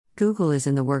Google is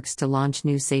in the works to launch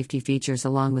new safety features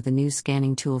along with a new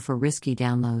scanning tool for risky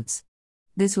downloads.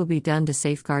 This will be done to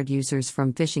safeguard users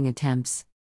from phishing attempts.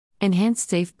 Enhanced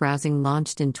Safe Browsing,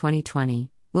 launched in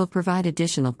 2020, will provide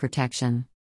additional protection.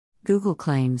 Google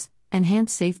claims,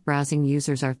 Enhanced Safe Browsing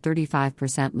users are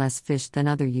 35% less phished than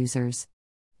other users.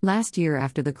 Last year,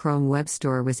 after the Chrome Web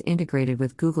Store was integrated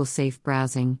with Google Safe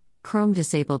Browsing, Chrome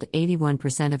disabled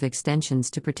 81% of extensions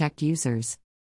to protect users.